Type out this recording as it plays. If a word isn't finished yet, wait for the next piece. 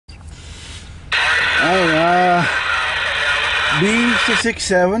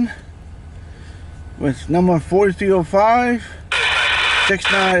B667 with number 4305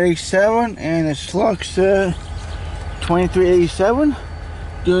 6987 and a Slux 2387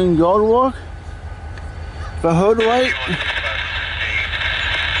 doing yard work. If I heard right,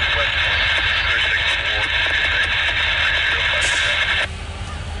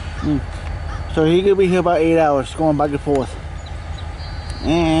 so he could be here about 8 hours going back and forth.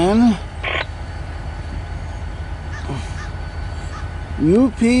 And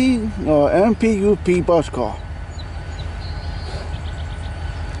UP or MPUP bus car.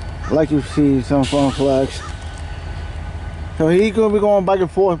 I like to see some phone flags. So he's gonna be going back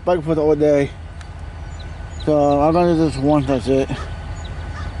and forth all day. So I'm gonna do this once, that's it.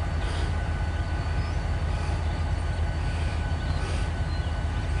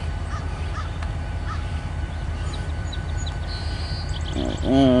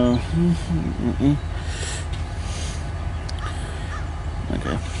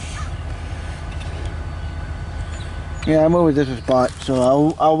 Okay. Yeah, I moved to this spot,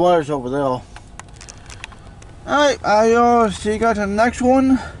 so I was over there. Alright, I'll see you guys in the next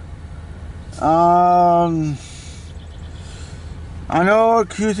one. I know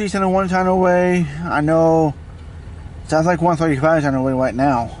QC sent a 1 time away. I know sounds like 135 is on the way right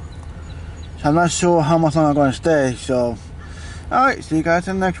now. So I'm not sure how much longer I'm going to stay. So, alright, see you guys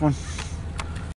in the next one.